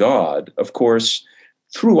glorifying God, of course,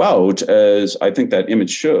 throughout, as I think that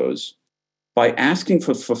image shows, by asking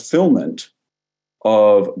for fulfillment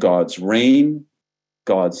of God's reign,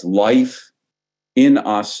 God's life in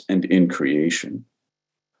us and in creation.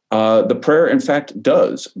 The prayer, in fact,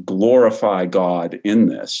 does glorify God in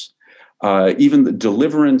this. Even the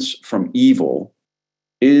deliverance from evil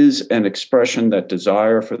is an expression, that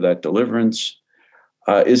desire for that deliverance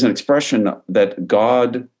is an expression that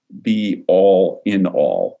God be all in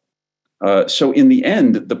all. So in the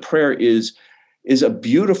end, the prayer is a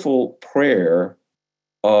beautiful prayer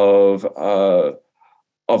of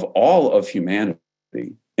all of humanity,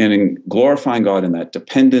 and in glorifying God in that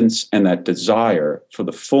dependence and that desire for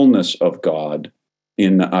the fullness of God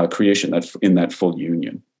in creation, in that full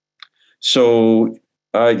union. So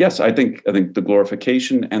yes, I think the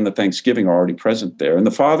glorification and the thanksgiving are already present there, and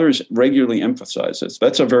the fathers regularly emphasize this.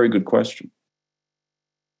 That's a very good question.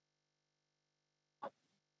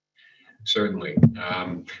 Certainly.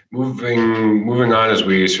 Moving on as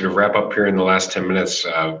we sort of wrap up here in the last 10 minutes.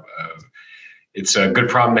 It's a good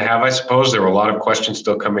problem to have, I suppose. There were a lot of questions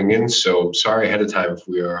still coming in, so sorry ahead of time if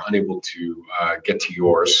we are unable to get to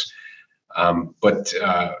yours. But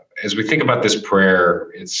as we think about this prayer,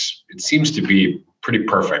 it seems to be pretty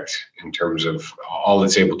perfect in terms of all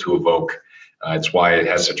it's able to evoke. It's why it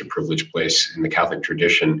has such a privileged place in the Catholic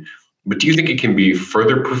tradition. But do you think it can be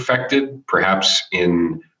further perfected, perhaps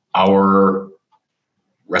in our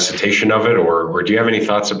recitation of it, or do you have any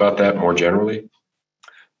thoughts about that more generally?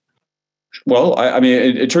 Well, I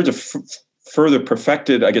mean, in terms of further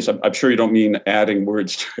perfected, I guess I'm sure you don't mean adding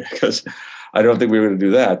words to it, because I don't think we were going to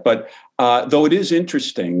do that. But though it is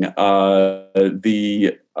interesting,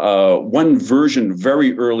 the one version,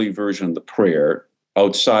 very early version of the prayer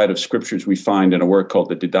outside of scriptures we find in a work called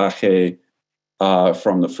the Didache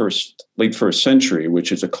from the late first century,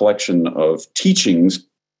 which is a collection of teachings,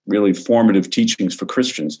 really formative teachings for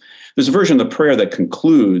Christians. There's a version of the prayer that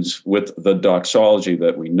concludes with the doxology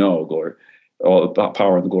that we know, glory, all the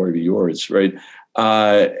power and the glory be yours, right?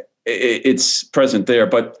 It's present there,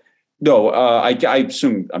 but no, I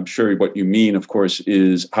assume, I'm sure what you mean, of course,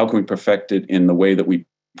 is how can we perfect it in the way that we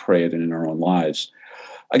pray it in our own lives?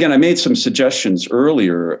 Again, I made some suggestions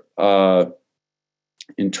earlier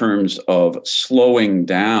in terms of slowing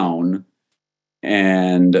down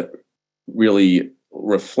and really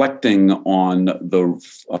reflecting on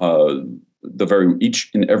the very each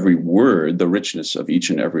and every word, the richness of each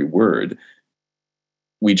and every word.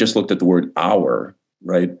 We just looked at the word "our,"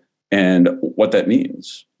 right, and what that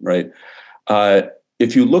means, right?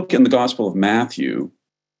 If you look in the Gospel of Matthew,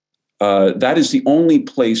 that is the only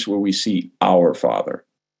place where we see "our Father."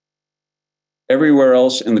 Everywhere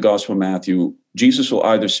else in the Gospel of Matthew, Jesus will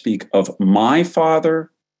either speak of "my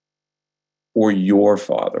Father" or "your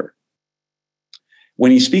Father."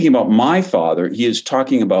 When he's speaking about "my Father," he is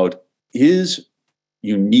talking about his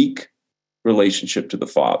unique relationship to the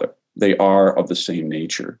Father. They are of the same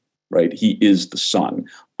nature, right? He is the Son.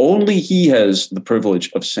 Only he has the privilege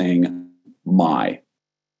of saying "my."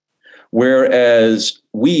 Whereas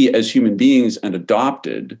we as human beings and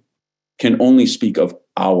adopted can only speak of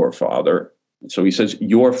 "our Father." So he says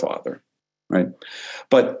 "your Father," right?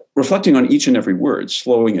 But reflecting on each and every word,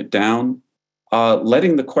 slowing it down,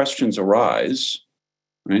 letting the questions arise,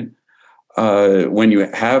 right? When you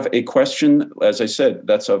have a question, as I said,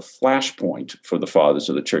 that's a flashpoint for the fathers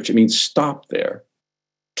of the church. It means stop there,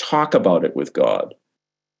 talk about it with God,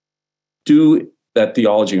 do that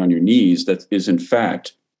theology on your knees that is in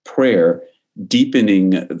fact prayer,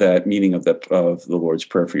 deepening that meaning of the Lord's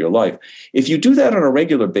Prayer for your life. If you do that on a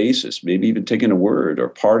regular basis, maybe even taking a word or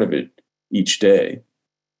part of it each day,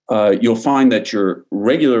 you'll find that your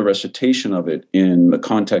regular recitation of it in the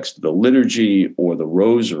context of the liturgy or the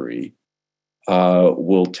rosary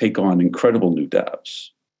will take on incredible new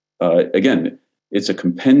depths. Again, it's a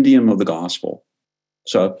compendium of the gospel.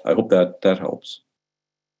 So I hope that helps.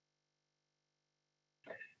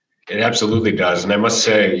 It absolutely does. And I must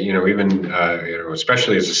say, even,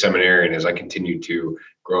 especially as a seminarian, as I continue to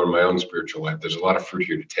grow in my own spiritual life, there's a lot of fruit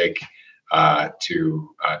here to take to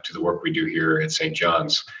the work we do here at St.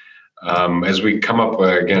 John's. As we come up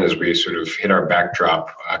again, as we sort of hit our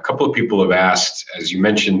backdrop, a couple of people have asked, as you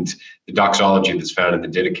mentioned, the doxology that's found in the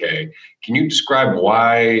Didache. Can you describe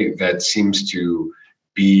why that seems to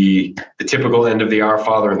be the typical end of the Our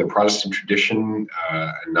Father in the Protestant tradition,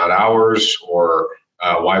 and not ours, or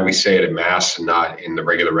why we say it at Mass and not in the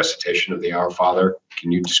regular recitation of the Our Father?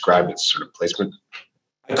 Can you describe its sort of placement?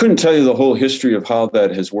 I couldn't tell you the whole history of how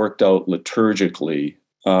that has worked out liturgically.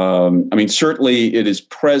 Certainly it is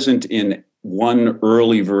present in one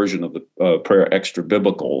early version of the prayer extra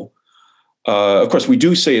biblical. Of course, we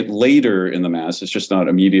do say it later in the Mass. It's just not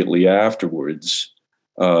immediately afterwards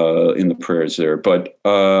in the prayers there. But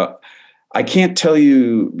I can't tell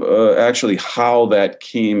you actually how that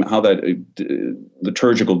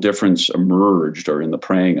liturgical difference emerged or in the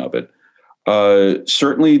praying of it.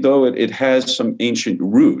 Certainly, though, it has some ancient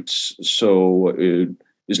roots, so it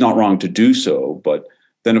is not wrong to do so. But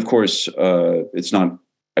then, of course, it's not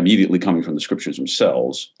immediately coming from the scriptures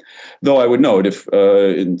themselves. Though I would note, if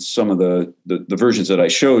in some of the versions that I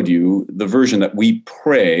showed you, the version that we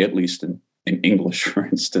pray, at least in English, for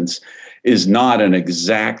instance, is not an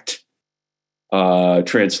exact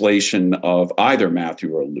translation of either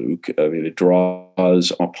Matthew or Luke. I mean, it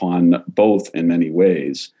draws upon both in many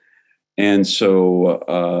ways. And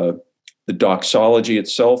so the doxology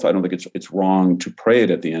itself, I don't think it's wrong to pray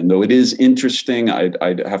it at the end, though it is interesting.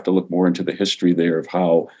 I'd have to look more into the history there of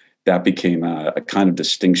how that became a kind of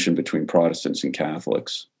distinction between Protestants and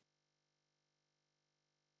Catholics.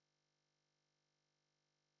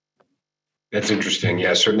 That's interesting.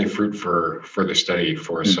 Yeah, certainly fruit for further study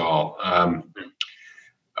for us all.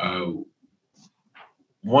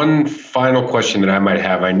 One final question that I might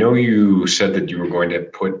have. I know you said that you were going to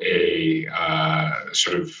put a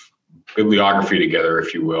sort of bibliography together,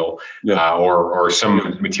 if you will, yeah. or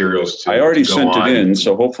some materials to I already to go sent on. it in,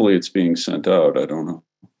 so hopefully it's being sent out. I don't know.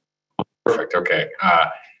 Perfect. Okay.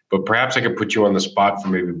 But perhaps I could put you on the spot for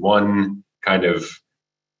maybe one kind of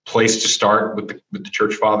place to start with the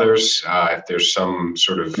Church Fathers. If there's some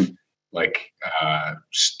sort of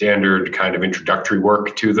standard kind of introductory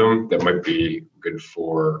work to them that might be good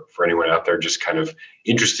for anyone out there just kind of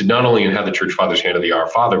interested not only in how the Church Fathers handle the Our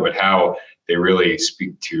Father, but how they really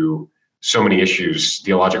speak to so many issues,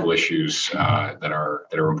 theological issues that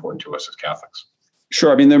are important to us as Catholics.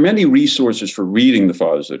 Sure. I mean, there are many resources for reading the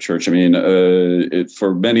Fathers of the Church. I mean,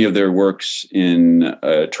 for many of their works in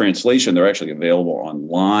translation, they're actually available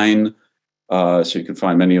online, so you can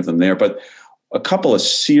find many of them there. But a couple of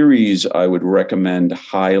series I would recommend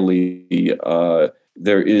highly.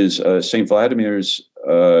 There is St. Vladimir's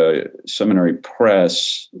Seminary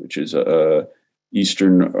Press, which is a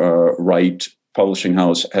Eastern Rite publishing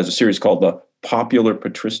house, has a series called the Popular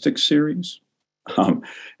Patristic Series.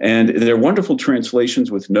 And they're wonderful translations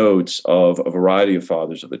with notes of a variety of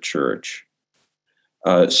fathers of the church.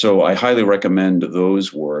 So I highly recommend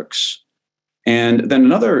those works. And then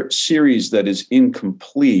another series that is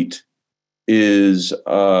incomplete is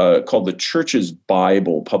called The Church's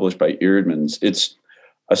Bible, published by Eerdmans. It's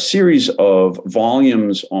a series of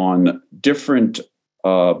volumes on different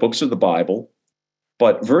books of the Bible,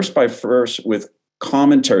 but verse by verse with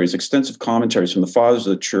commentaries, extensive commentaries from the fathers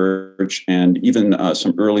of the church and even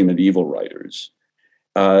some early medieval writers.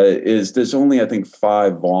 There's only, I think,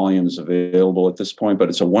 5 volumes available at this point, but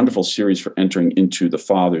it's a wonderful series for entering into the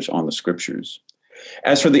fathers on the scriptures.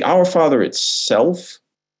 As for the Our Father itself,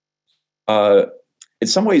 in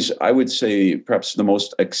some ways, I would say perhaps the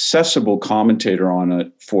most accessible commentator on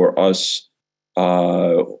it for us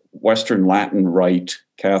Western Latin Rite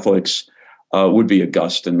Catholics would be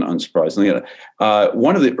Augustine, unsurprisingly.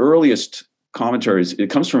 One of the earliest commentaries, it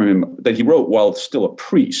comes from him, that he wrote while still a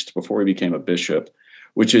priest before he became a bishop,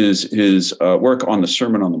 which is his work on the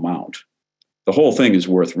Sermon on the Mount. The whole thing is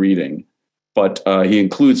worth reading, but he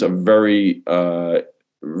includes a very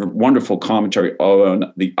wonderful commentary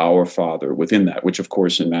on the Our Father within that, which of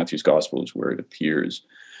course in Matthew's Gospel is where it appears.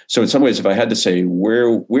 So in some ways, if I had to say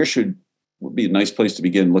where would be a nice place to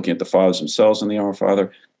begin looking at the fathers themselves and the Our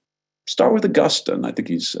Father, start with Augustine. I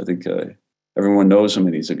think everyone knows him,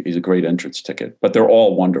 and he's a great entrance ticket. But they're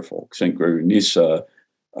all wonderful. St. Gregory Nyssa,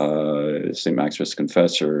 St. Maximus the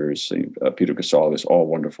Confessor, St. Peter Chrysologus, all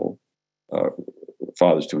wonderful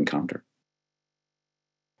fathers to encounter.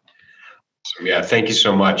 So, yeah, thank you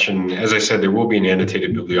so much. And as I said, there will be an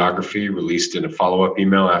annotated bibliography released in a follow-up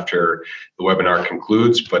email after the webinar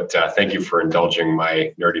concludes. But thank you for indulging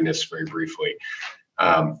my nerdiness very briefly.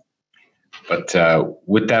 But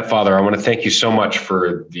with that, Father, I want to thank you so much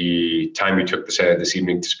for the time you took this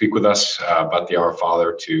evening to speak with us about the Our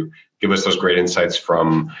Father, to give us those great insights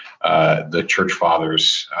from the Church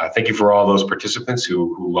Fathers. Thank you for all those participants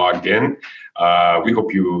who logged in. We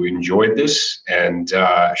hope you enjoyed this. And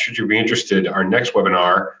should you be interested, our next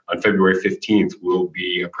webinar on February 15th will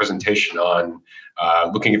be a presentation on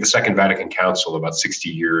looking at the Second Vatican Council about 60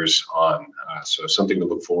 years on. So something to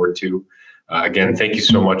look forward to. Again, thank you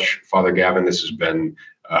so much, Father Gavin. This has been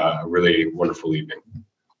a really wonderful evening.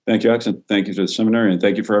 Thank you, Axel. Thank you to the seminary, and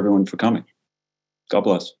thank you for everyone for coming. God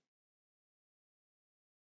bless.